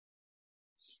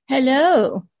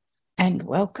Hello and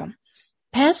welcome.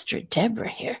 Pastor Deborah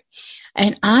here,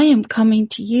 and I am coming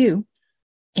to you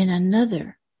in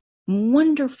another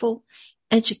wonderful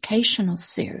educational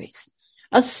series,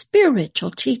 a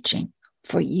spiritual teaching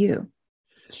for you.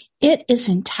 It is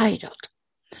entitled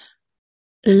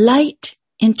Light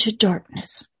into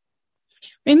Darkness.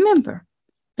 Remember,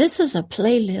 this is a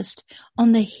playlist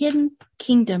on the Hidden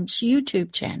Kingdoms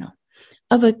YouTube channel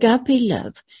of Agape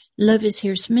Love, Love is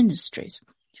Here's Ministries,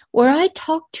 where I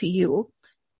talk to you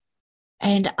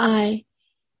and I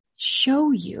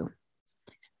show you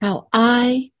how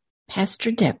I,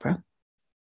 Pastor Deborah,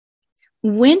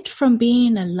 went from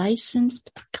being a licensed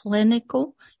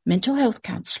clinical mental health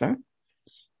counselor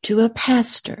to a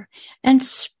pastor and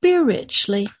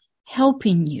spiritually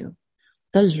helping you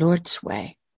the Lord's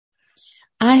way.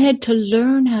 I had to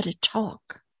learn how to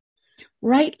talk,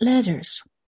 write letters,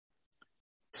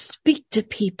 speak to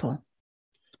people,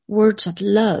 words of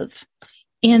love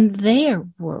in their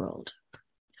world.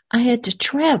 I had to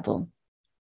travel,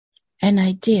 and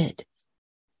I did,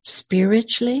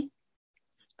 spiritually,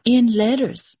 in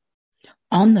letters,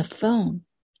 on the phone,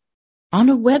 on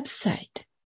a website,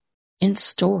 in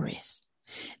stories.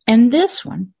 And this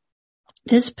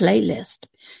playlist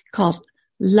called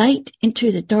Light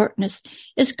into the Darkness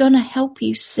is going to help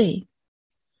you see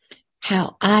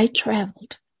how I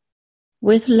traveled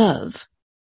with love,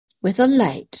 with a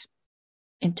light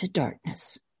into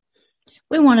darkness.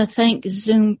 We want to thank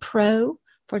Zoom Pro,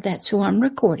 for that's who I'm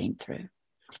recording through,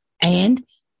 and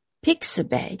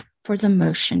Pixabay for the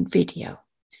motion video.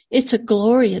 It's a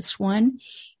glorious one.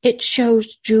 It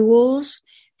shows jewels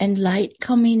and light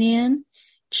coming in,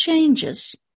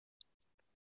 changes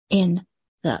in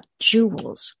the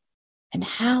jewels and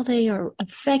how they are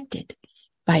affected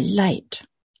by light.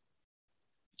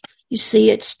 You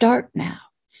see, it's dark now.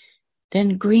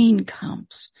 Then green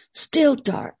comes, still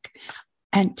dark,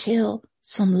 until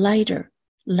some lighter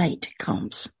light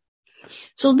comes.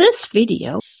 So this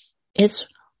video is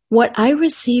what I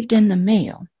received in the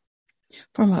mail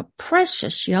from a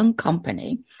precious young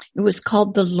company. It was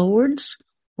called the Lourdes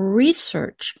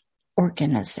Research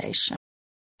Organization.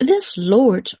 This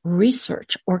Lourdes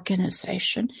Research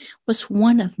Organization was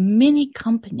one of many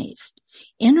companies,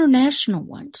 international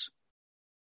ones,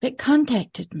 that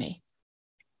contacted me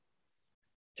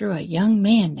through a young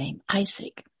man named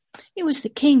Isaac. He was the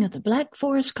king of the Black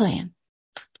Forest clan,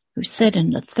 who sat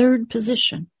in the third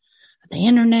position of the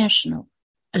international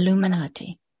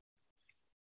Illuminati,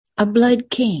 a blood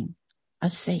king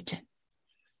of Satan.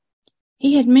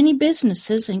 He had many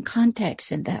businesses and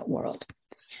contacts in that world,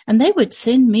 and they would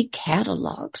send me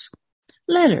catalogs,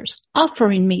 letters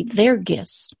offering me their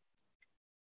gifts,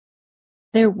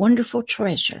 their wonderful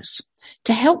treasures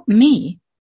to help me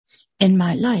in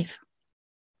my life.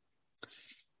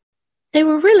 They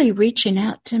were really reaching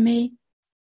out to me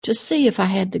to see if I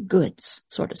had the goods,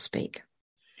 so to speak.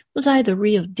 Was I the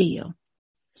real deal?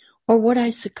 Or would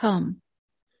I succumb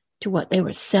to what they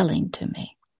were selling to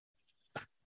me?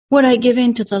 Would I give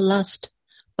in to the lust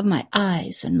of my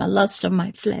eyes and the lust of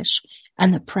my flesh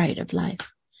and the pride of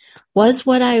life? Was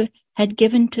what I had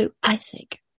given to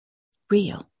Isaac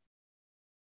real?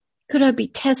 Could I be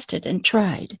tested and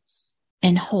tried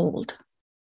and hold?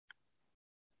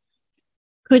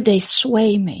 Could they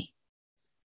sway me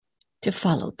to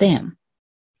follow them?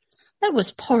 That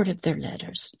was part of their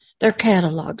letters, their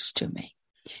catalogs to me.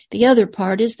 The other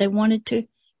part is they wanted to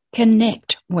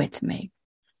connect with me,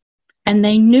 and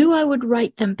they knew I would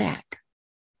write them back.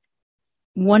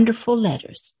 Wonderful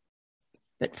letters.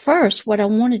 But first, what I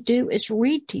want to do is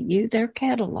read to you their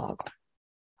catalog.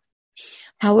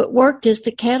 How it worked is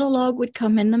the catalog would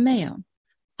come in the mail.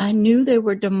 I knew there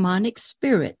were demonic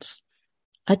spirits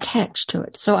attached to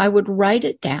it, so I would write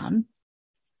it down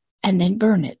and then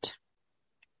burn it.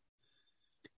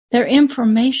 Their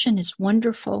information is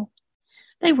wonderful.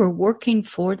 They were working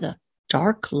for the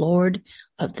Dark Lord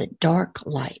of the Dark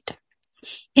Light.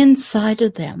 Inside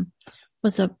of them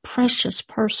was a precious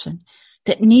person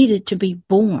that needed to be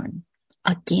born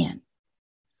again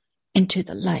into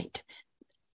the light.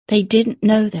 They didn't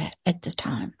know that at the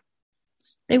time.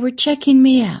 They were checking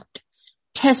me out,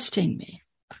 testing me.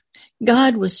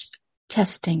 God was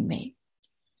testing me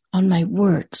on my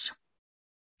words,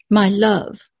 my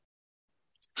love,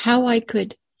 how I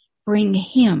could bring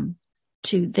him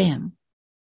to them.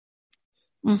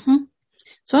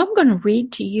 So I'm going to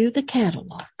read to you the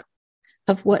catalog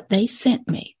of what they sent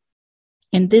me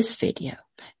in this video.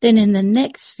 Then in the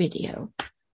next video,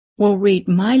 we'll read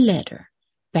my letter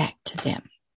back to them.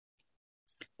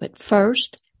 But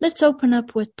first, let's open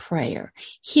up with prayer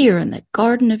here in the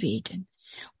Garden of Eden,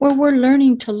 where we're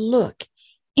learning to look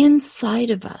inside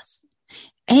of us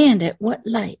and at what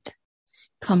light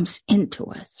comes into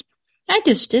us. I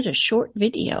just did a short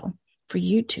video for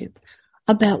YouTube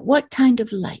about what kind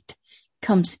of light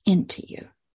comes into you.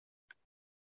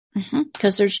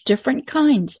 Because there's different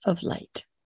kinds of light.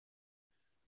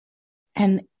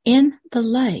 And in the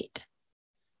light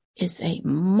is a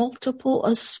multiple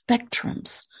of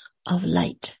spectrums of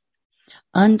light.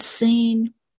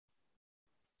 Unseen,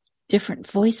 different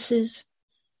voices,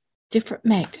 different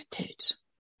magnitudes.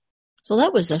 So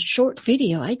that was a short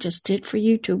video I just did for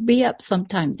you to be up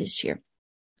sometime this year.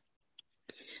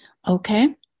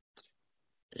 Okay,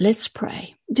 let's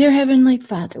pray. Dear Heavenly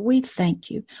Father, we thank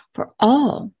you for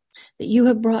all that you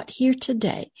have brought here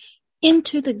today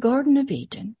into the Garden of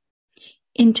Eden,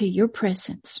 into your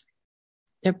presence.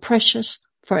 They're precious,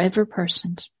 forever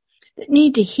persons that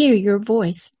need to hear your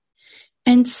voice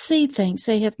and see things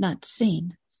they have not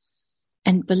seen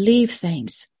and believe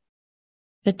things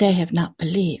that they have not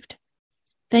believed.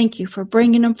 Thank you for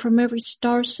bringing them from every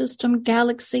star system,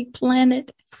 galaxy,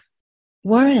 planet,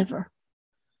 wherever.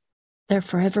 They're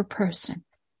forever person.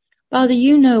 Father,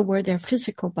 you know where their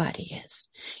physical body is.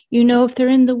 You know if they're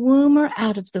in the womb or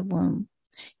out of the womb.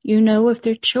 You know if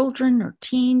they're children or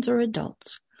teens or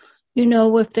adults. You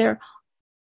know if they're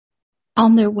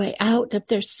on their way out, if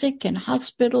they're sick in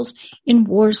hospitals, in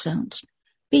war zones,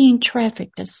 being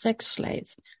trafficked as sex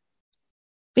slaves,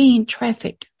 being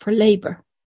trafficked for labor,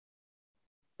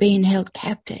 being held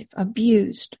captive,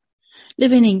 abused,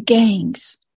 living in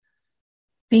gangs,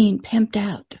 being pimped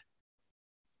out.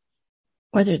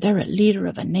 Whether they're a leader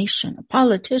of a nation, a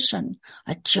politician,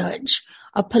 a judge,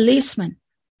 a policeman,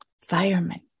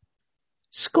 fireman,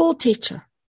 school teacher,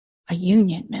 a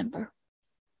union member.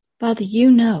 Father,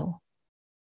 you know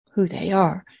who they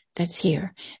are that's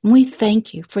here. And we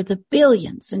thank you for the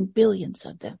billions and billions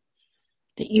of them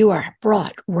that you are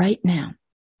brought right now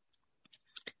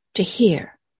to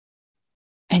hear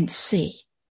and see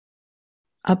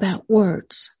about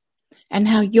words and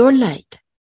how your light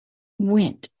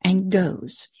went and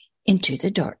goes into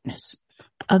the darkness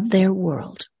of their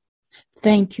world.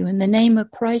 Thank you in the name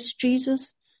of Christ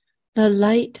Jesus, the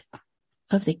light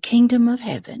of the kingdom of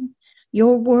heaven,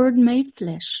 your word made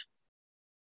flesh,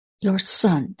 your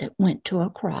son that went to a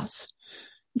cross,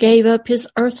 gave up his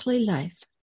earthly life,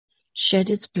 shed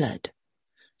his blood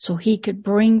so he could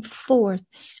bring forth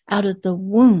out of the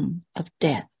womb of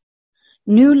death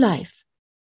new life,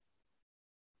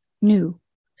 new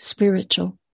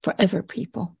spiritual forever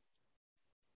people,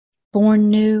 born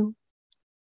new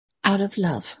out of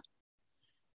love.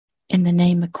 In the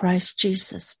name of Christ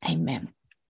Jesus, amen.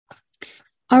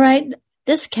 All right,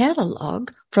 this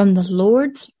catalog from the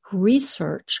Lourdes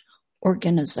Research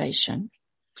organization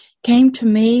came to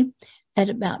me at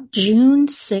about June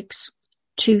 6,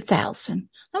 2000.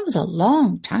 That was a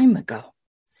long time ago.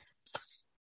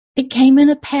 It came in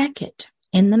a packet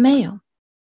in the mail.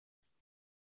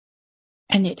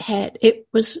 And it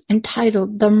was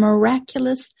entitled The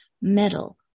Miraculous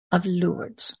Medal of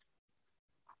Lourdes.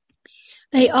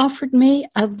 They offered me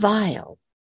a vial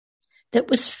that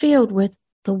was filled with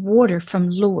the water from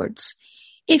Lourdes.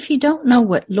 If you don't know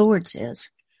what Lourdes is,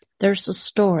 there's a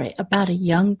story about a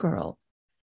young girl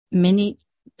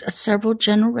several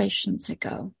generations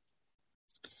ago.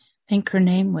 I think her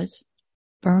name was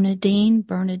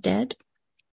Bernadette.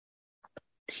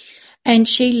 And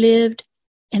she lived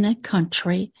in a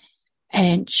country,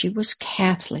 and she was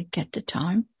Catholic at the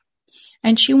time.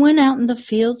 And she went out in the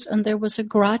fields, and there was a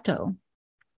grotto.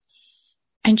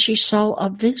 And she saw a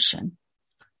vision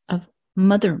of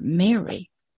Mother Mary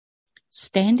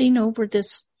standing over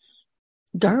this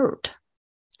dirt.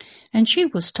 And she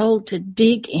was told to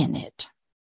dig in it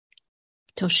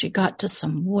till she got to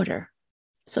some water.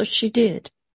 So she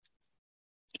did.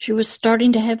 She was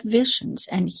starting to have visions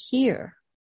and hear,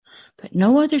 but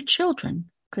no other children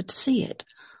could see it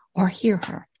or hear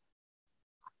her.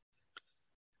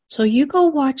 So you go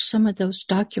watch some of those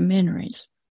documentaries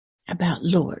about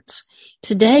Lourdes.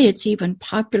 Today it's even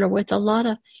popular with a lot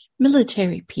of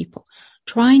military people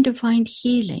trying to find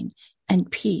healing and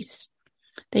peace.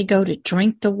 They go to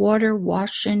drink the water,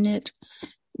 wash in it,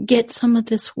 get some of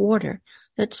this water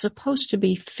that's supposed to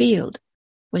be filled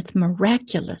with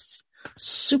miraculous,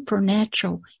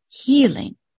 supernatural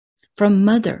healing from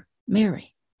Mother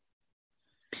Mary.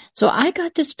 So I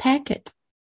got this packet,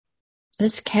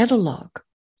 this catalog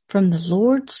from the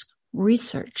Lourdes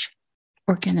Research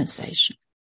organization.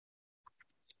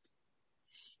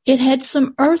 It had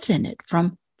some earth in it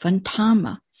from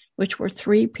Fantama, which were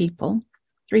three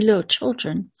little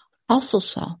children, also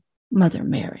saw Mother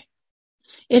Mary.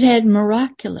 It had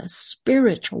miraculous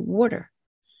spiritual water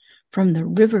from the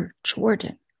river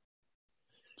Jordan.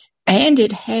 And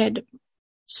it had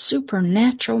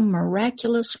supernatural,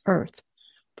 miraculous earth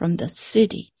from the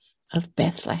city of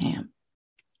Bethlehem.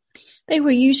 They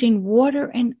were using water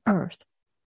and earth,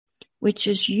 which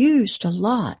is used a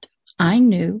lot, I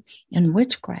knew, in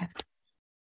witchcraft.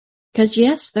 Because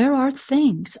yes, there are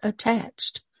things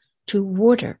attached to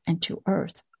water and to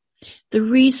earth. The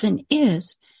reason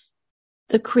is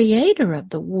the creator of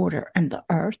the water and the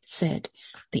earth said,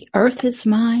 "The earth is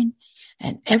mine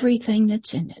and everything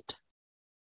that's in it."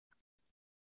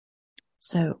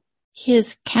 So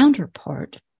his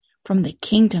counterpart from the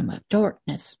kingdom of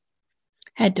darkness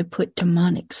had to put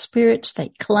demonic spirits. They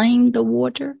claimed the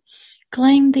water,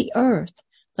 claimed the earth,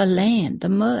 the land, the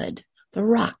mud, the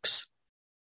rocks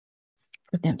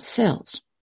for themselves.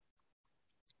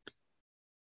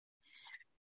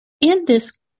 In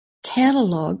this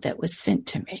catalog that was sent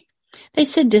to me, they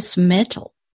said this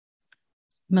metal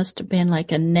must have been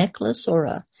like a necklace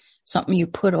or something you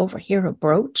put over here, a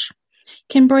brooch,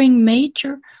 can bring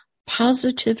major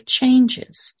positive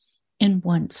changes in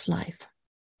one's life.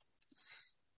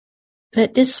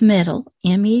 That this metal,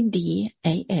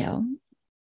 MEDAL,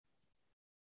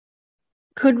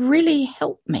 could really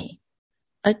help me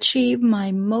achieve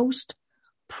my most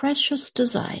precious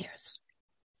desires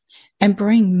and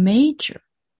bring major,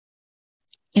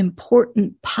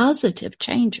 important, positive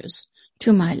changes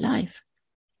to my life.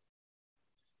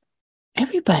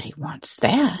 Everybody wants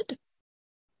that.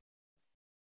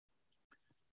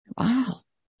 Wow,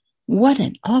 what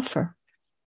an offer.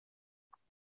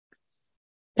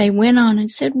 They went on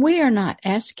and said, "We are not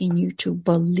asking you to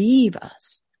believe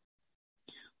us.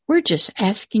 We're just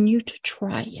asking you to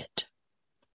try it,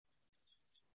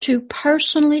 to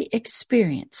personally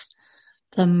experience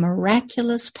the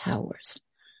miraculous powers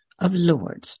of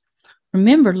Lourdes."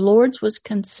 Remember, Lourdes was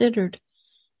considered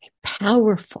a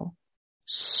powerful,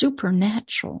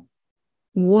 supernatural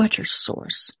water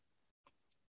source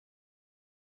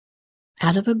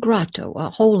out of a grotto, a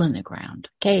hole in the ground,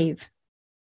 cave,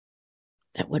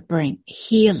 that would bring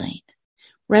healing,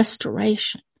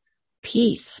 restoration,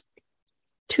 peace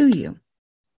to you.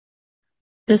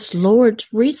 This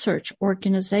Lourdes Research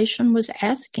organization was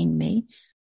asking me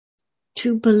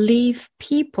to believe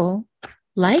people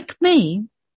like me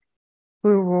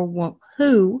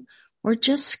who were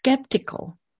just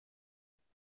skeptical,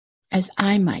 as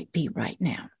I might be right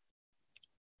now,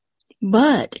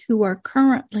 but who are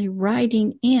currently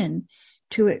writing in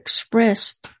to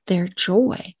express their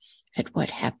joy at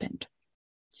what happened.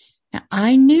 Now,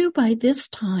 I knew by this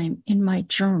time in my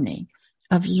journey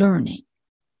of learning,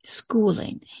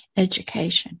 schooling,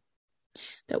 education,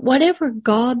 that whatever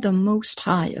God the Most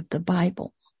High of the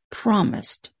Bible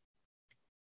promised,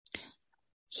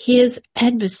 his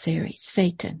adversary,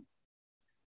 Satan,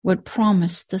 would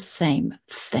promise the same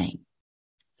thing.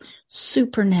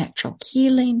 Supernatural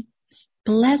healing,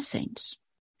 blessings,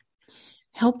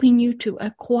 helping you to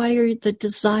acquire the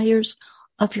desires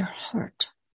of your heart,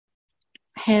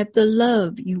 have the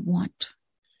love you want,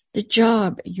 the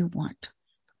job you want.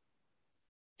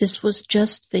 This was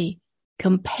just the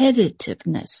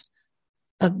competitiveness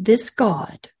of this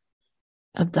God,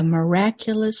 of the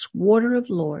miraculous water of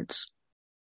Lourdes,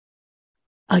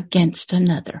 against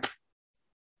another.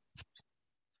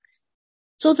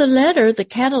 So the letter, the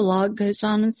catalog, goes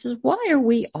on and says, "Why are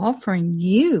we offering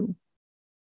you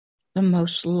the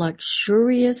most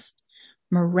luxurious,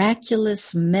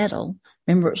 miraculous metal?"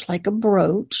 Remember, it's like a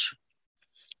brooch,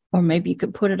 or maybe you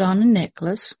could put it on a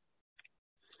necklace,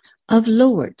 of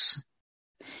Lourdes,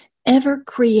 ever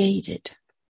created.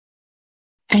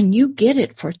 And you get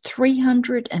it for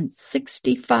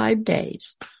 365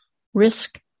 days,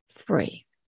 risk-free.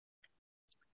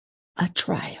 A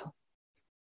trial.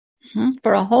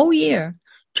 For a whole year,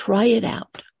 try it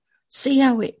out. See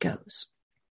how it goes.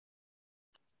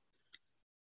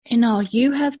 And all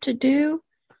you have to do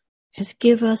is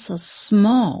give us a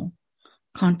small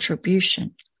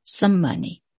contribution, some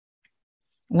money.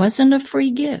 It wasn't a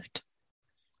free gift.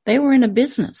 They were in a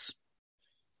business.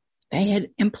 They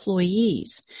had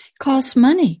employees. It cost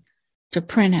money to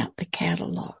print out the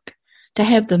catalog, to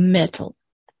have the metal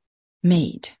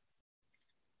made.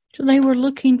 So they were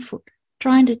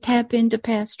trying to tap into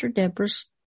Pastor Deborah's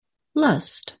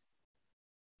lust,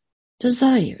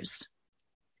 desires,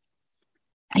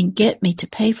 and get me to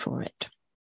pay for it.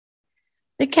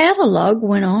 The catalog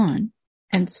went on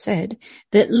and said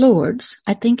that Lourdes,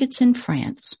 I think it's in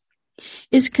France,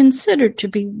 is considered to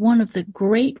be one of the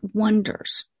great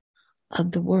wonders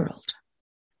of the world.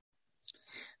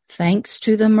 Thanks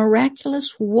to the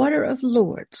miraculous water of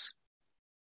Lourdes,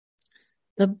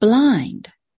 the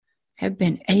blind have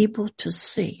been able to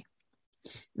see.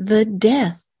 The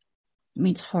deaf it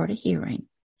means hard of hearing,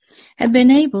 have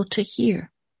been able to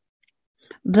hear.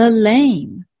 The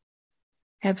lame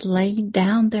have laid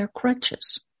down their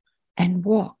crutches and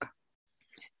walk.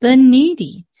 The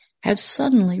needy have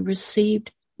suddenly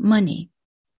received money.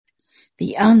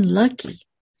 The unlucky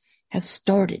have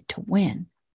started to win.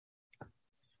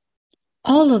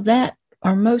 All of that,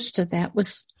 or most of that,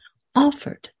 was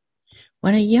offered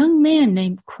when a young man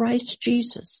named Christ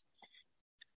Jesus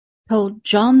told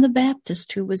John the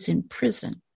Baptist, who was in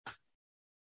prison.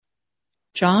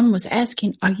 John was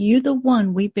asking, "Are you the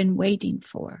one we've been waiting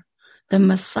for? The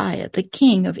Messiah, the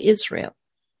King of Israel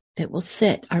that will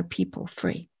set our people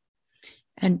free?"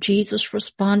 And Jesus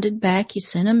responded back. He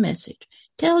sent a message.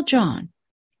 "Tell John,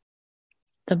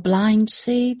 the blind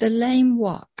see, the lame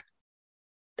walk,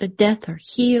 the deaf are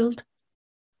healed,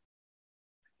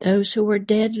 those who were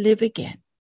dead live again."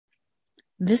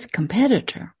 This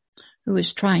competitor, who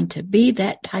is trying to be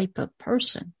that type of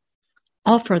person,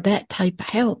 offer that type of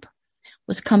help,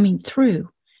 was coming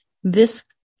through this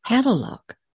catalog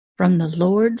from the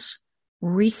Lourdes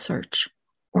Research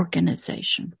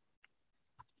organization.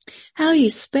 How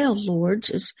you spell Lourdes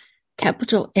is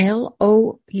capital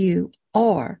Lourdes.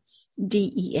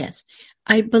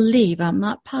 I believe, I'm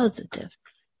not positive,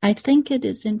 I think it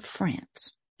is in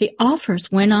France. The authors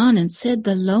went on and said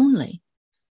the lonely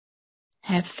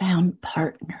have found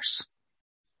partners.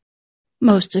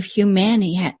 Most of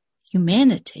humanity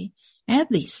have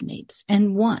these needs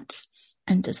and wants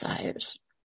and desires.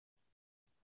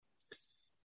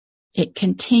 It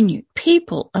continued.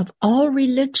 People of all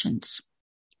religions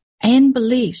and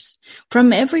beliefs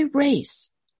from every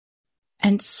race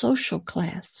and social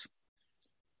class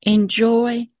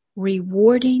enjoy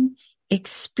rewarding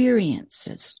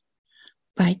experiences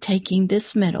by taking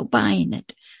this medal, buying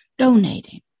it,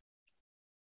 donating,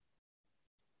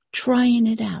 trying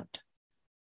it out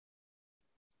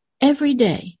every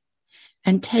day,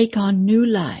 and take on new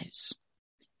lives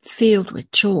filled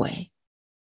with joy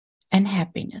and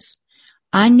happiness.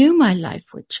 I knew my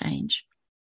life would change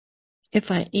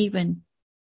if I even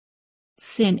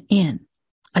sent in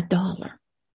 $1.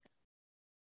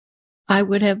 I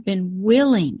would have been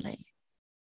willingly,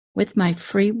 with my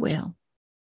free will,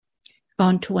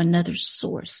 gone to another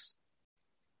source,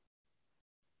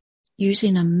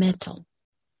 using a metal,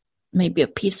 maybe a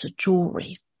piece of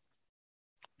jewelry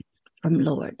from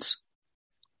Lourdes,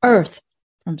 earth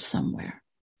from somewhere,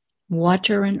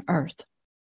 water and earth,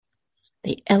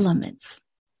 the elements.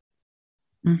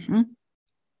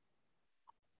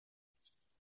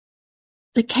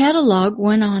 The catalog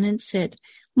went on and said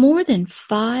more than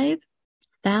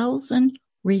 5,000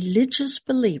 religious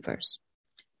believers,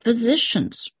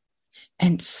 physicians,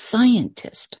 and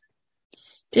scientists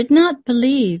did not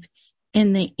believe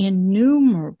in the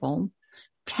innumerable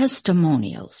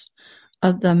testimonials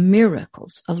of the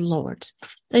miracles of Lourdes.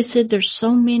 They said there's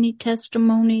so many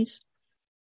testimonies,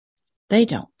 they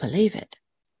don't believe it.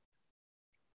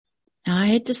 Now, I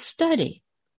had to study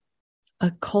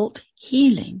occult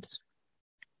healings.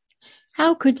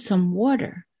 How could some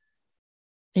water,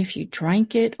 if you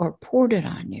drank it or poured it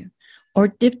on you or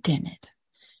dipped in it,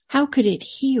 how could it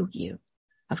heal you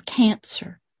of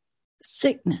cancer,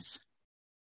 sickness,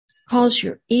 cause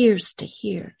your ears to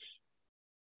hear,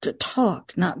 to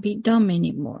talk, not be dumb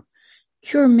anymore,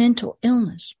 cure mental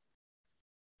illness?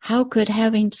 How could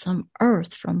having some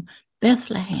earth from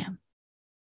Bethlehem,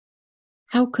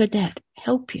 how could that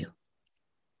help you?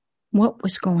 What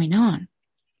was going on?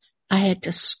 I had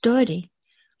to study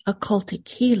occultic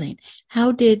healing.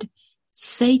 How did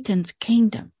Satan's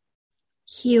kingdom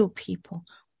heal people?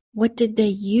 What did they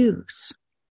use?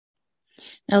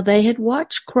 Now, they had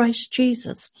watched Christ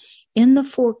Jesus in the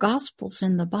 4 Gospels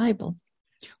in the Bible.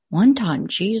 One time,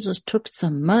 Jesus took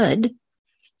some mud,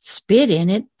 spit in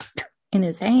it, in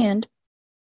his hand,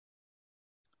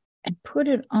 and put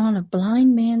it on a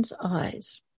blind man's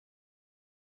eyes.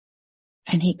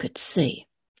 And he could see.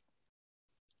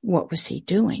 What was he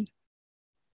doing?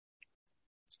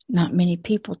 Not many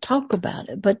people talk about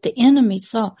it, but the enemy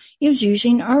saw he was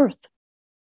using earth.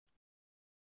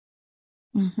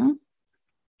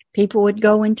 People would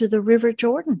go into the River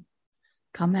Jordan,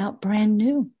 come out brand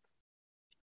new.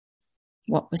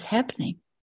 What was happening?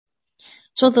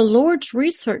 So the Lourdes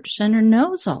Research Center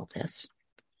knows all this,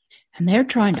 and they're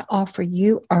trying to offer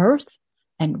you earth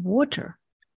and water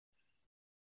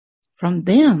from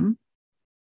them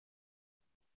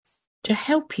to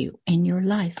help you in your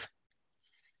life.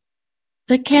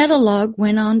 The catalog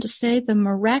went on to say the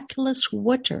miraculous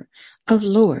water of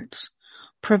Lourdes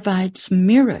provides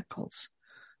miracles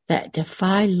that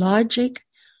defy logic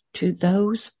to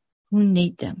those who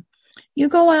need them. You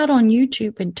go out on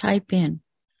YouTube and type in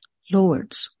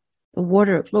Lourdes, the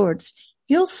water of Lourdes.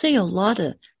 You'll see a lot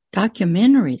of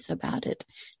documentaries about it.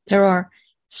 There are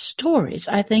stories.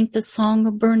 I think the Song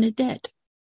of Bernadette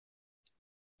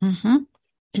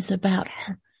is about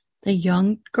her, the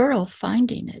young girl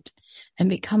finding it and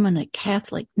becoming a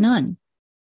Catholic nun.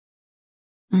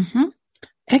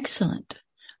 Excellent.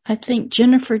 I think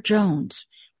Jennifer Jones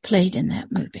played in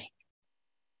that movie.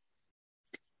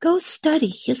 Go study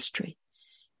history.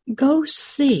 Go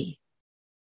see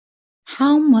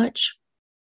how much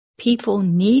people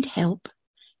need help,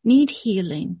 need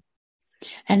healing,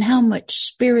 and how much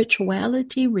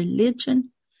spirituality, religion,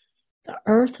 the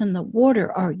earth and the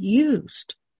water are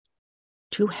used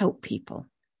to help people.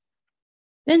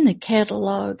 Then the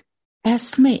catalog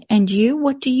asked me, and you,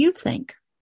 what do you think?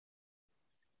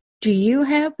 Do you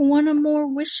have one or more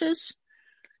wishes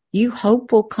you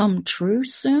hope will come true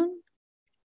soon?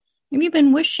 Have you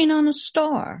been wishing on a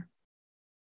star?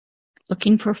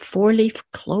 Looking for 4-leaf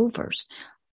clovers?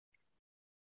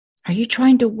 Are you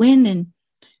trying to win in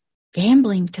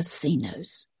gambling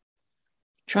casinos?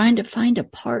 Trying to find a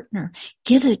partner,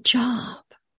 get a job,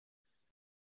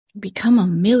 become a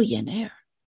millionaire,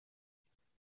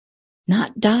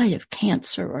 not die of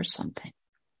cancer or something?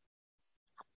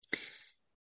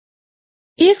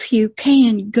 If you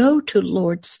can, go to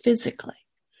Lourdes physically.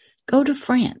 Go to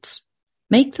France.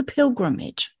 Make the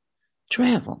pilgrimage.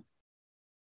 Travel.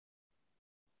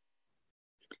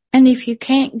 And if you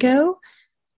can't go,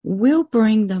 we'll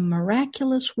bring the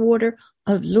miraculous water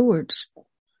of Lourdes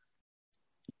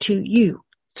to you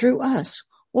through us.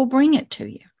 We'll bring it to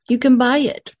you. You can buy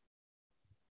it.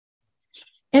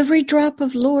 Every drop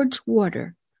of Lourdes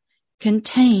water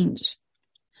contains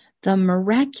the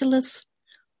miraculous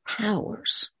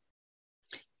powers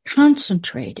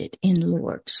concentrated in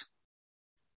Lourdes.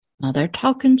 Now they're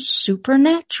talking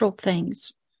supernatural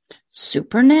things,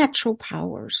 supernatural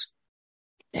powers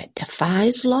that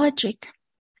defies logic.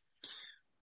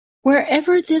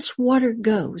 Wherever this water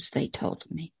goes, they told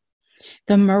me,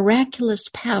 the miraculous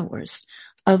powers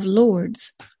of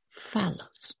Lourdes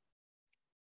follows.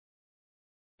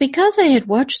 Because I had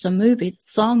watched the movie The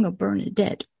Song of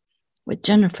Bernadette with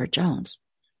Jennifer Jones,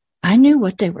 I knew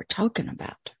what they were talking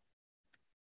about.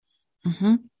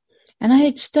 And I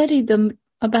had studied them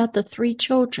about the 3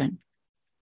 children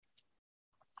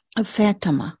of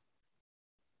Fatima,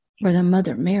 where the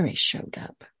Mother Mary showed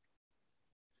up.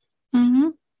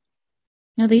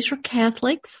 Now, these were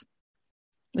Catholics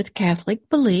with Catholic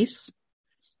beliefs,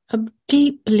 a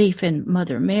deep belief in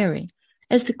Mother Mary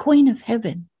as the Queen of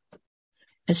Heaven,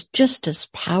 as just as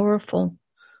powerful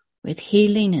with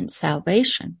healing and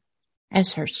salvation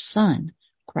as her Son,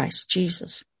 Christ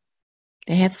Jesus.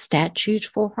 They have statues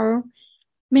for her.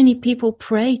 Many people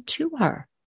pray to her.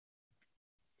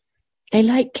 They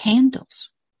light candles.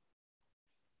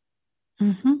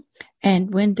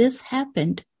 And when this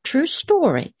happened, true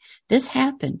story, this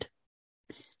happened,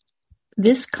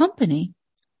 this company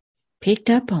picked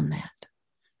up on that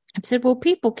and said, well,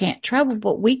 people can't travel,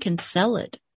 but we can sell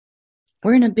it.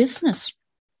 We're in a business.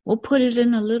 We'll put it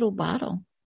in a little bottle.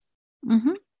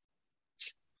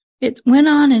 It went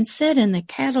on and said in the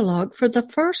catalog, for the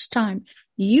first time,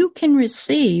 you can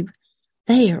receive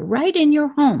there, right in your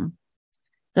home,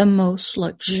 the most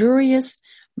luxurious,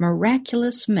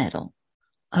 miraculous medal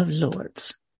of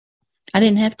Lourdes. I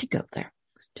didn't have to go there.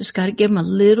 Just got to give them a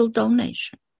little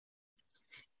donation.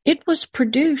 It was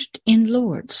produced in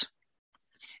Lourdes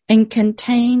and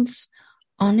contains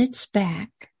on its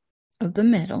back of the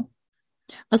medal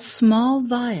a small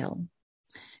vial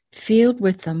filled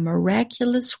with the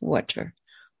miraculous water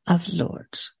of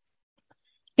Lourdes.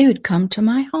 It would come to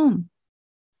my home.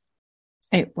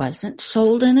 It wasn't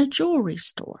sold in a jewelry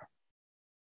store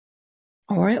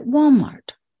or at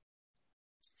Walmart,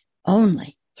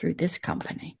 only through this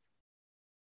company.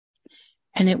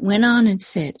 And it went on and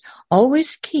said,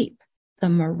 always keep the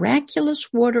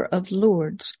miraculous water of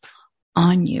Lourdes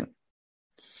on you,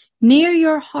 near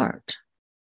your heart,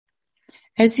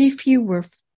 as if you were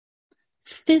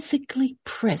physically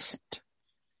present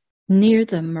near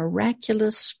the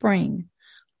miraculous spring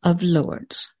of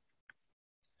Lourdes.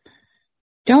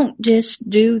 Don't just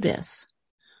do this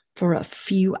for a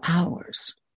few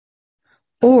hours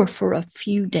or for a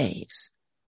few days,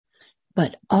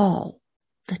 but all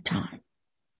the time.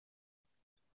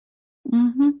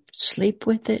 Sleep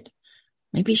with it,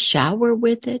 maybe shower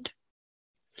with it,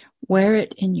 wear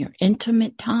it in your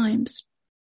intimate times.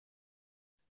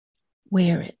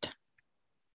 Wear it.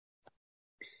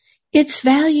 Its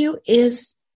value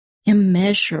is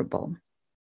immeasurable.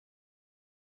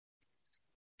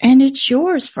 And it's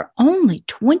yours for only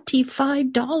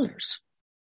 $25.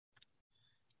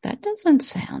 That doesn't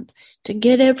sound. To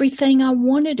get everything I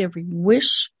wanted, every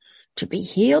wish to be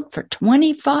healed for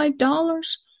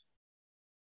 $25?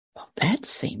 Well, that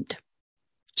seemed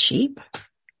cheap.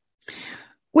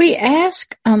 We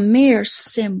ask a mere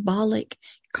symbolic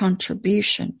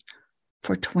contribution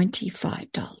for $25.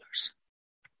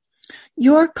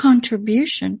 Your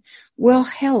contribution will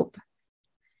help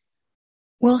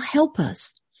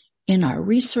us in our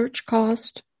research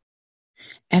cost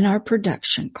and our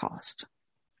production cost.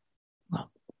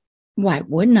 Well, why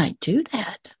wouldn't I do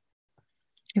that?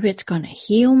 If it's going to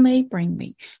heal me, bring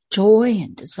me joy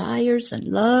and desires and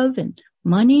love and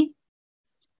money,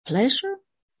 pleasure,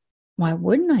 why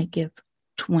wouldn't I give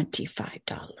 $25?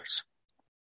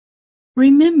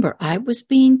 Remember, I was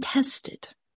being tested.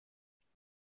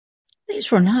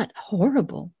 These were not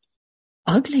horrible,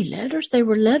 ugly letters. They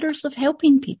were letters of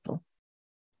helping people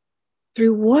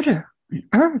through water and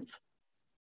earth.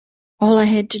 All I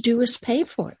had to do was pay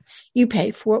for it. You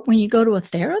pay for it when you go to a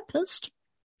therapist.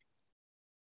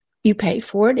 You pay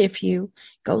for it if you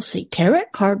go see tarot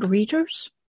card readers,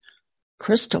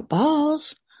 crystal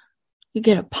balls. You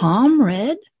get a palm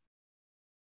read.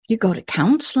 You go to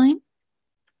counseling.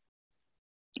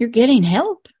 You're getting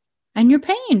help, and you're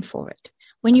paying for it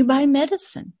when you buy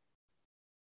medicine.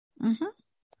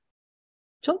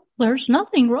 So there's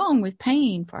nothing wrong with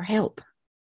paying for help.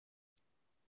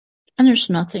 And there's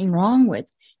nothing wrong with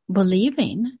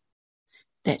believing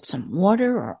that some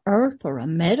water or earth or a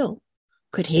metal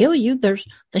could heal you.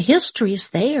 The history is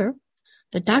there.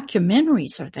 The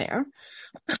documentaries are there.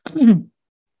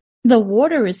 The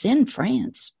water is in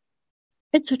France.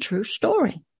 It's a true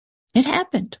story. It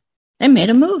happened. They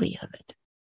made a movie of it.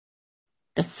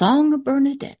 The Song of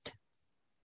Bernadette.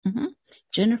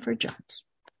 Jennifer Jones.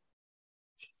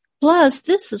 Plus,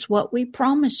 this is what we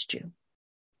promised you.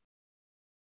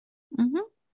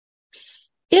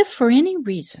 If for any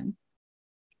reason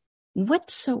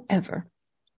whatsoever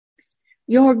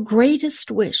your greatest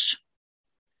wish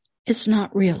is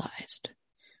not realized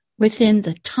within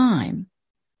the time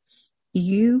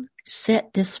you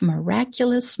set this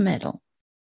miraculous medal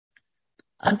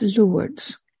of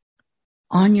Lourdes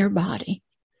on your body,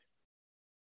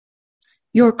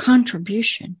 your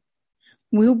contribution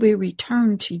will be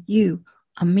returned to you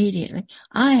immediately.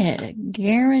 I had a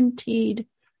guaranteed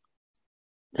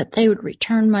that they would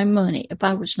return my money if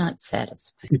I was not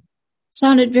satisfied.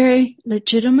 Sounded very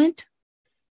legitimate,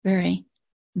 very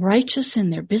righteous in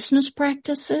their business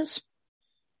practices,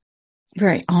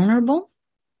 very honorable.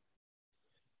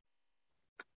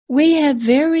 We have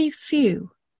very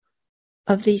few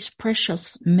of these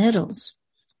precious medals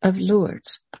of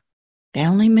Lourdes. They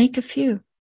only make a few.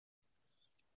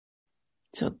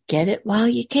 So get it while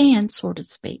you can, so to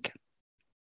speak.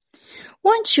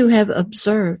 Once you have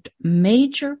observed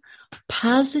major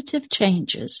positive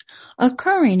changes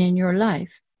occurring in your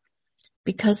life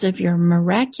because of your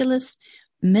miraculous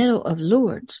medal of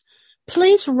Lourdes,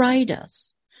 please write us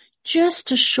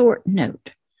just a short note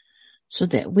so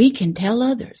that we can tell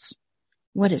others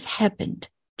what has happened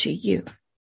to you.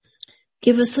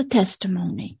 Give us a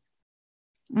testimony.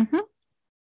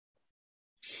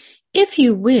 If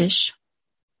you wish,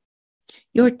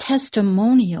 your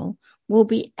testimonial will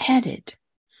be added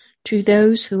to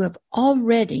those who have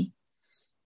already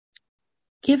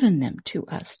given them to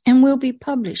us and will be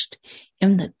published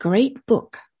in the great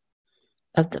book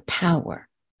of the power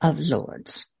of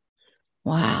Lourdes.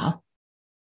 Wow.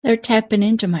 They're tapping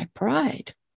into my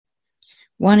pride,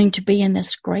 wanting to be in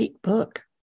this great book,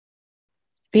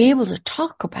 be able to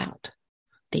talk about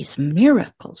these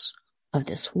miracles of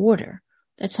this water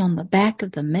that's on the back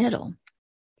of the medal.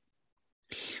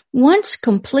 Once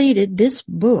completed, this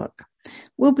book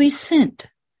will be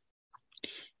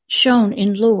shown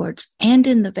in Lourdes and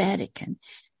in the Vatican,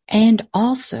 and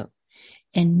also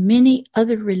in many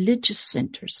other religious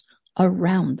centers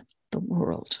around the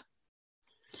world.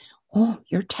 Oh,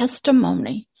 your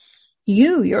testimony,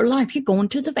 your life, you're going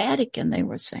to the Vatican, they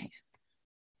were saying,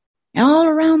 all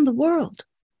around the world.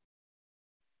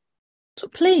 So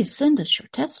please send us your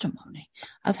testimony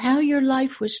of how your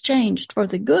life was changed for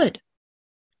the good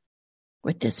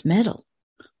with this medal,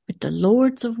 with the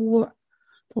Lourdes of War,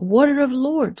 the water of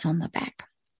Lourdes on the back.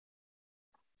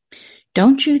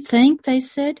 Don't you think, they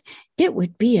said, it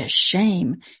would be a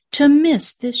shame to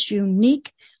miss this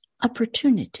unique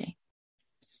opportunity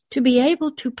to be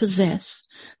able to possess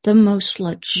the most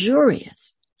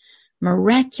luxurious,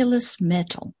 miraculous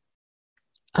medal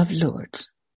of Lourdes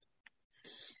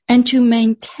and to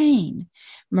maintain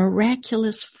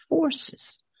miraculous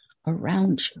forces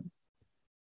around you.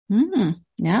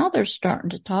 Now they're starting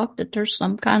to talk that there's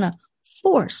some kind of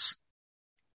force.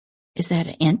 Is that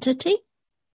an entity?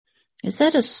 Is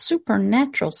that a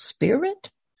supernatural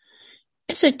spirit?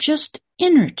 Is it just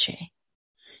energy?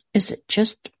 Is it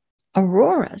just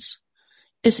auroras?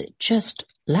 Is it just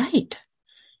light?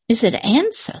 Is it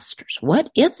ancestors? What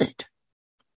is it?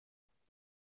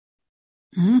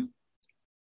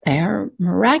 They are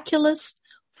miraculous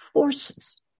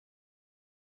forces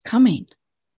coming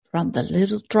from the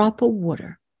little drop of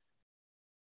water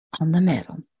on the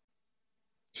metal.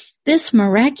 This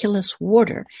miraculous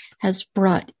water has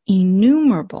brought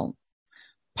innumerable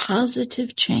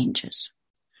positive changes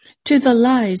to the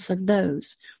lives of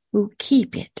those who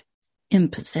keep it in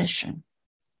possession.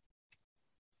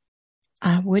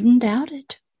 I wouldn't doubt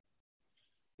it.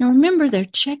 Now remember, they're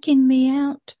checking me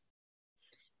out,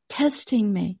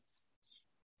 testing me,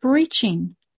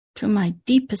 reaching to my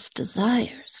deepest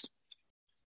desires,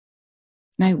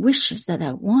 my wishes that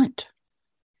I want.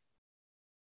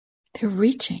 They're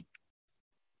reaching.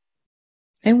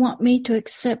 They want me to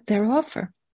accept their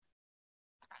offer.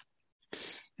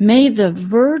 May the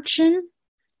Virgin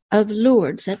of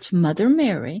Lourdes, that's Mother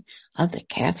Mary of the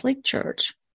Catholic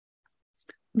Church,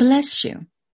 bless you.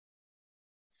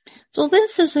 So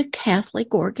this is a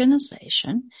Catholic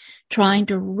organization trying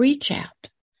to reach out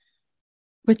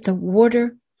with the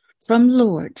water from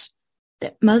Lourdes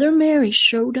that Mother Mary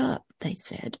showed up, they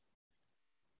said,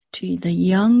 to the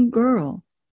young girl,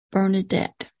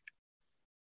 Bernadette.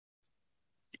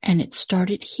 And it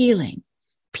started healing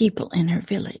people in her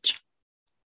village.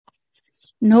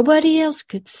 Nobody else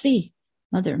could see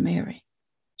Mother Mary,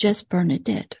 just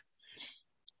Bernadette.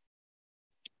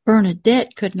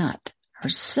 Bernadette could not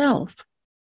herself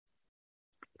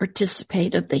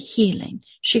participate of the healing.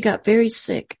 She got very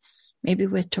sick, maybe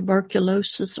with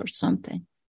tuberculosis or something,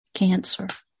 cancer.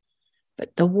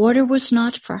 But the water was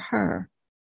not for her.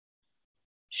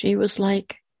 She was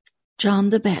like John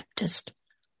the Baptist.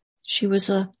 She was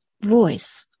a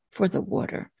voice for the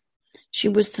water. She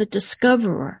was the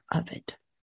discoverer of it.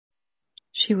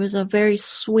 She was a very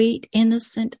sweet,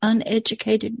 innocent,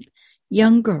 uneducated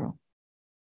young girl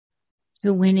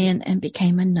who went in and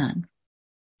became a nun.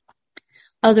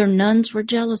 Other nuns were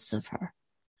jealous of her.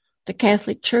 The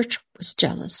Catholic Church was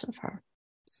jealous of her.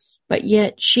 But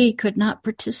yet she could not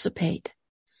participate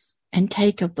and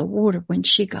take of the water when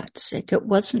she got sick. It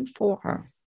wasn't for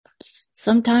her.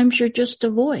 Sometimes you're just a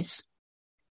voice.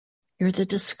 You're the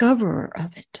discoverer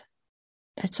of it.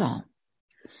 That's all.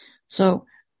 So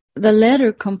the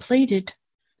letter completed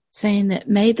saying that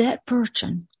may that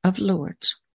Virgin of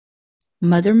Lourdes,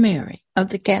 Mother Mary of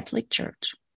the Catholic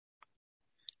Church,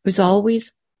 who's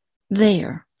always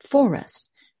there for us,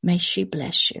 may she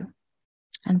bless you.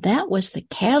 And that was the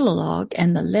catalog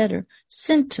and the letter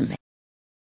sent to me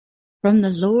from the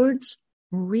Lourdes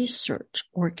Research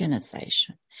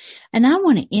Organization. And I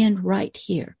want to end right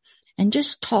here and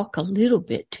just talk a little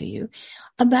bit to you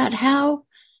about how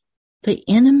the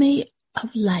enemy of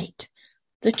light,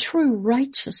 the true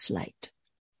righteous light,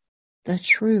 the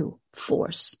true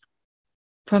force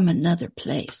from another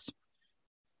place,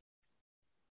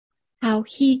 how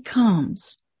he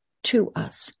comes to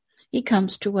us. He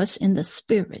comes to us in the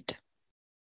spirit.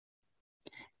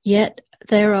 Yet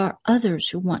there are others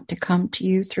who want to come to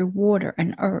you through water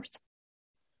and earth.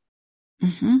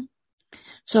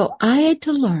 So I had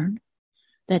to learn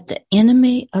that the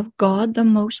enemy of God the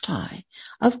Most High,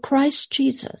 of Christ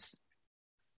Jesus,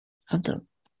 of the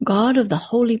God of the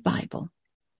Holy Bible,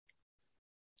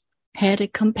 had a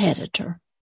competitor.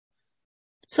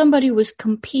 Somebody was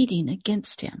competing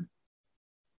against him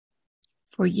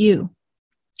for you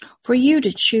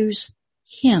to choose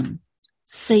him,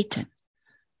 Satan,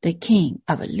 the king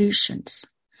of illusions,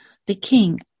 the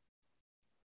king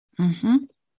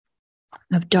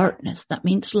of darkness. That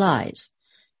means lies,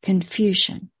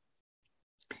 confusion.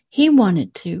 He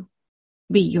wanted to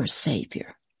be your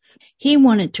savior. He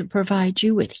wanted to provide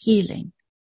you with healing.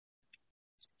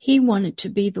 He wanted to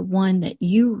be the one that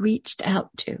you reached out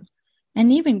to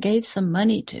and even gave some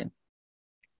money to.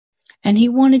 And he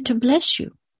wanted to bless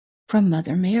you from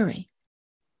Mother Mary.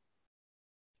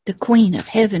 The Queen of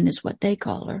Heaven is what they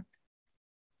call her.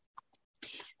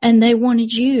 And they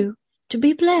wanted you to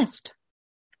be blessed.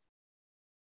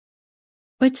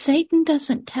 But Satan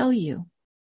doesn't tell you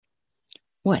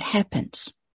what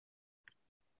happens,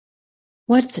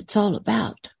 what it's all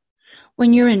about.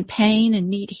 When you're in pain and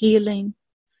need healing,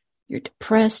 you're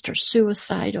depressed or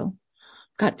suicidal,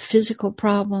 got physical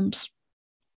problems,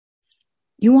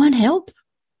 you want help.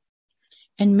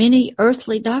 And many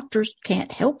earthly doctors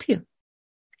can't help you.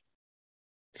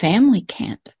 Family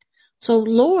can't. So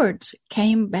Lourdes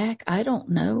came back, I don't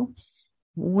know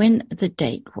when the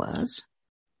date was,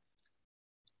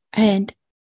 and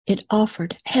it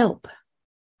offered help.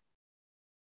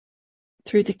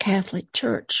 through the Catholic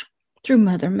Church, through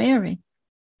Mother Mary.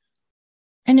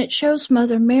 And it shows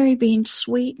Mother Mary being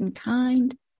sweet and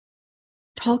kind,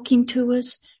 talking to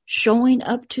us, showing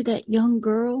up to that young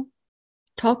girl,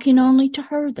 talking only to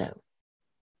her though,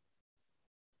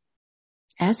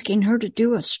 asking her to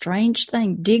do a strange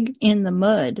thing, dig in the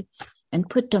mud and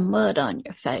put the mud on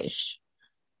your face.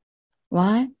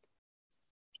 Why?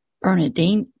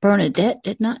 Bernadette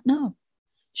did not know.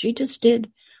 She just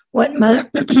did what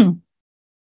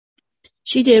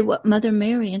Mother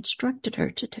Mary instructed her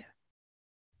to do.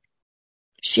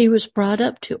 She was brought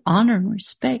up to honor and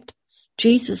respect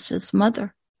Jesus'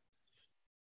 mother.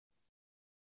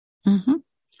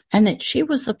 And that she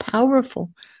was a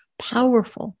powerful,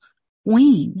 powerful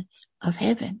queen of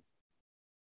heaven,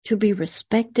 to be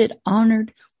respected,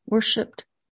 honored, worshipped,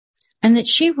 and that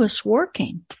she was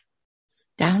working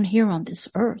down here on this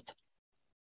earth.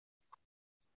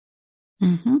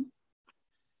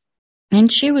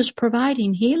 And she was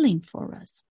providing healing for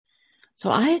us.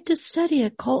 So I had to study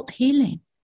occult healing.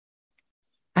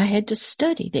 I had to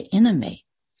study the enemy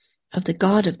of the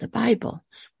God of the Bible,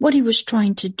 what he was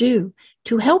trying to do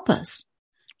to help us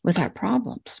with our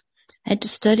problems. I had to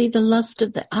study the lust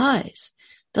of the eyes,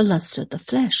 the lust of the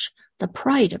flesh, the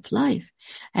pride of life,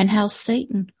 and how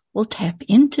Satan will tap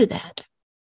into that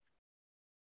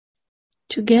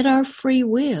to get our free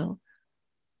will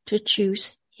to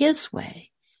choose his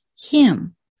way,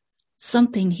 him,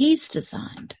 something he's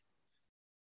designed,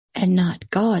 and not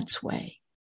God's way.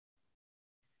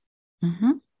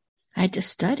 I had to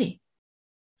study.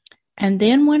 And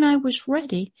then when I was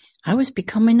ready, I was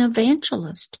becoming an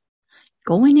evangelist,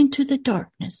 going into the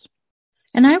darkness.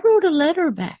 And I wrote a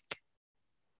letter back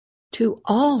to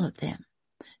all of them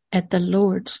at the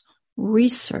Lourdes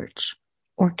Research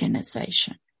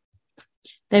organization.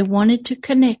 They wanted to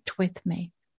connect with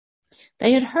me.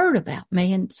 They had heard about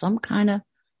me in some kind of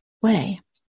way.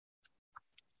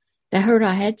 They heard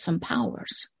I had some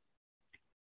powers.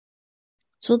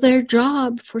 So their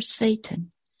job for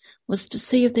Satan was to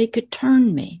see if they could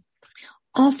turn me,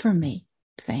 offer me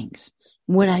things.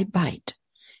 Would I bite?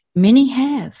 Many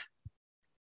have.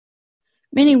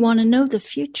 Many want to know the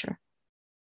future,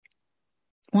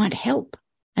 want help,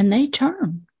 and they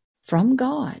turn from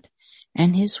God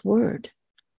and his word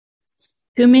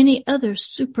to many other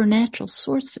supernatural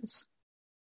sources.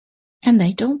 And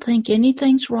they don't think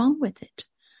anything's wrong with it.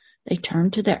 They turn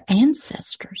to their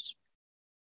ancestors.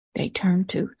 They turn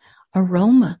to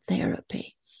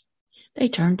aromatherapy. They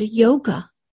turn to yoga.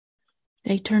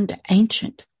 They turn to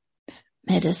ancient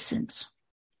medicines.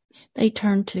 They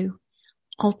turn to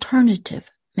alternative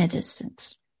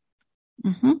medicines.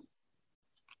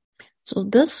 So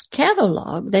this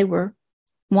catalog, they were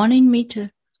wanting me to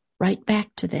write back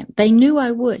to them. They knew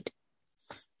I would.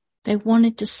 They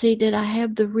wanted to see that I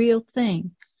have the real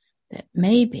thing, that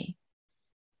maybe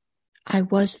I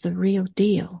was the real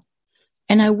deal,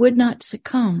 and I would not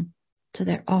succumb to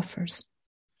their offers.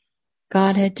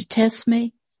 God had to test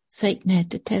me. Satan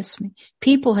had to test me.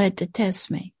 People had to test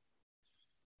me.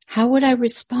 How would I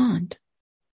respond?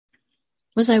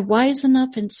 Was I wise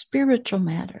enough in spiritual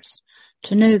matters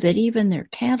to know that even their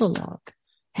catalog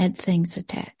had things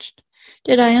attached?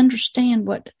 Did I understand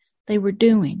what they were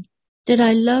doing? Did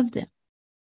I love them?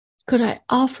 Could I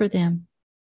offer them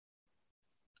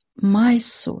my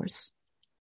source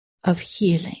of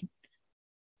healing?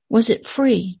 Was it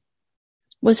free?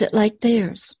 Was it like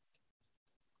theirs?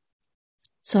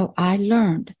 So I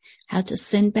learned how to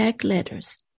send back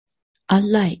letters, a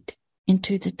light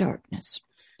into the darkness.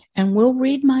 And we'll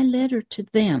read my letter to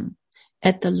them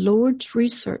at the Lourdes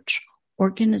Research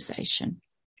organization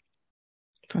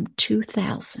from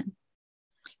 2000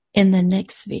 in the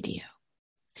next video.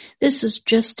 This is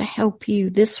just to help you,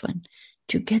 this one,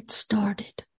 to get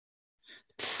started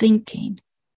thinking,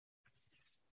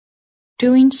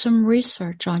 doing some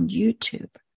research on YouTube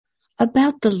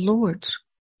about the Lourdes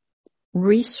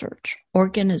Research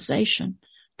organization,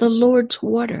 the Lourdes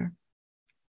Water.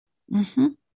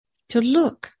 To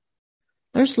look.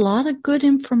 There's a lot of good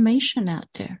information out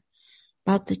there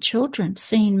about the children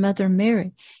seeing Mother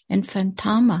Mary and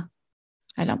Fatima.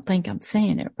 I don't think I'm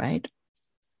saying it right.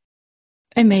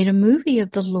 I made a movie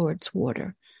of the Lourdes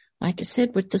Water, like I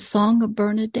said, with the Song of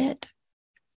Bernadette,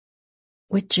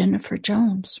 with Jennifer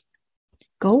Jones.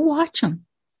 Go watch them.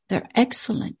 They're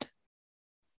excellent.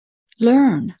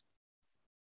 Learn.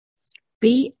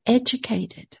 Be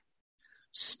educated.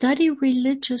 Study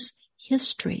religious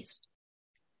histories,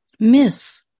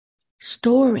 myths,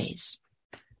 stories.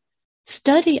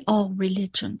 Study all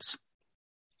religions.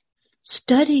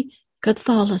 Study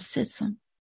Catholicism.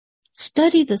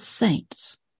 Study the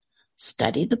saints.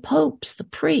 Study the popes, the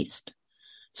priests.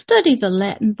 Study the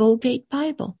Latin Vulgate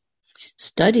Bible.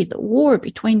 Study the war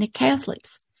between the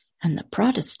Catholics and the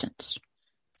Protestants.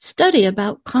 Study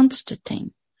about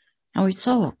Constantine, how he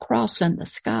saw a cross in the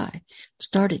sky,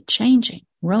 started changing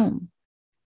Rome.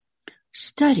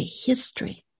 Study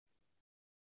history.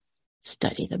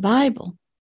 Study the Bible.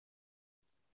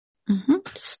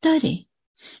 Study.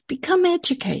 Become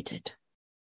educated.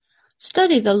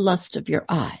 Study the lust of your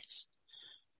eyes,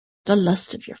 the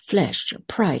lust of your flesh, your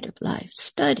pride of life.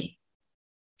 Study.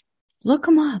 Look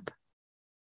them up.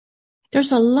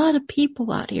 There's a lot of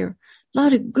people out here, a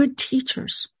lot of good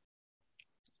teachers,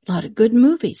 a lot of good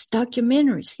movies,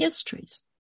 documentaries, histories.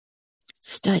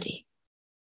 Study.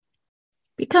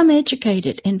 Become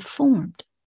educated, informed.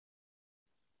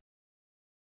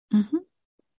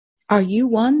 Are you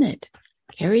one that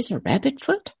carries a rabbit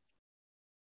foot?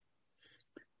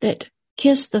 That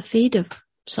kiss the feet of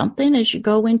something as you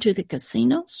go into the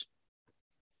casinos,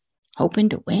 hoping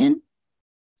to win?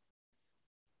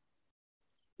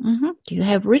 Do you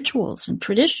have rituals and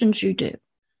traditions you do,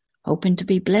 hoping to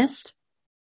be blessed?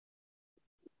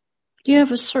 Do you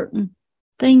have a certain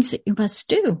things that you must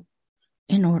do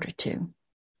in order to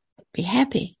be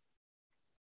happy?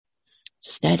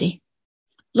 Study.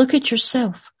 Look at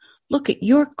yourself. Look at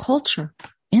your culture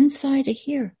inside of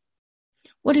here.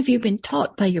 What have you been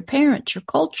taught by your parents, your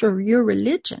culture, or your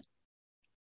religion?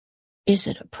 Is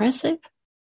it oppressive?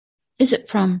 Is it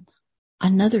from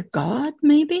another God,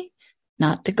 maybe?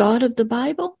 Not the God of the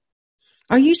Bible?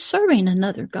 Are you serving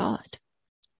another God,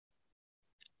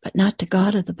 but not the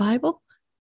God of the Bible?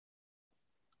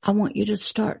 I want you to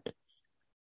start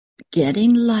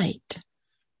getting light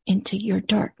into your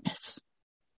darkness.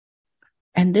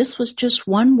 And this was just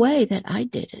one way that I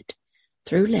did it,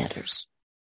 through letters.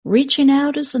 Reaching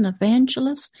out as an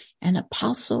evangelist, an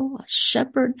apostle, a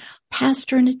shepherd,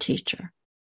 pastor, and a teacher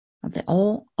of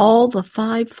all the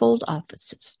fivefold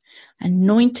offices,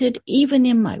 anointed even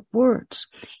in my words.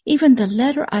 Even the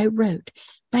letter I wrote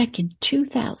back in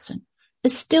 2000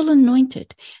 is still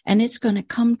anointed, and it's going to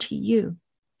come to you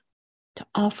to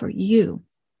offer you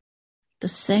the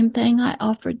same thing I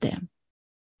offered them,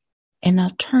 an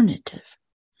alternative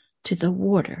to the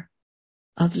water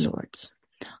of Lourdes.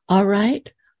 All right,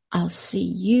 I'll see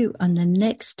you on the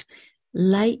next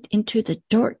Light into the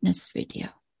Darkness video.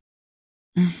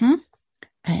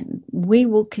 And we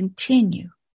will continue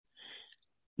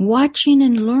watching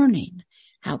and learning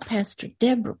how Pastor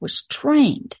Deborah was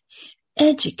trained,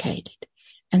 educated,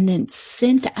 and then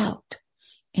sent out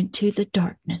into the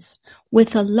darkness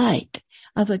with a light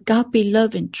of agape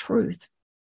love and truth,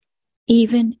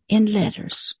 even in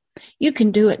letters. You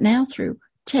can do it now through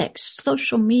text,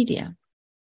 social media,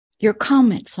 your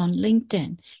comments on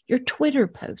LinkedIn, your Twitter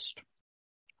post,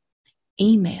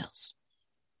 emails.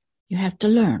 You have to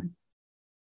learn.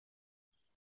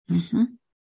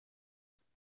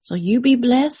 So you be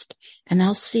blessed, and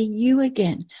I'll see you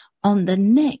again on the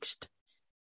next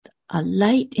A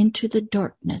Light into the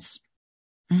Darkness.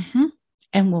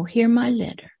 And we'll hear my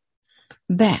letter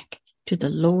back to the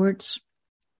Lourdes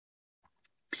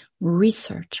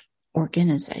Research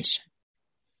Organization.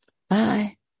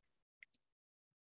 Bye.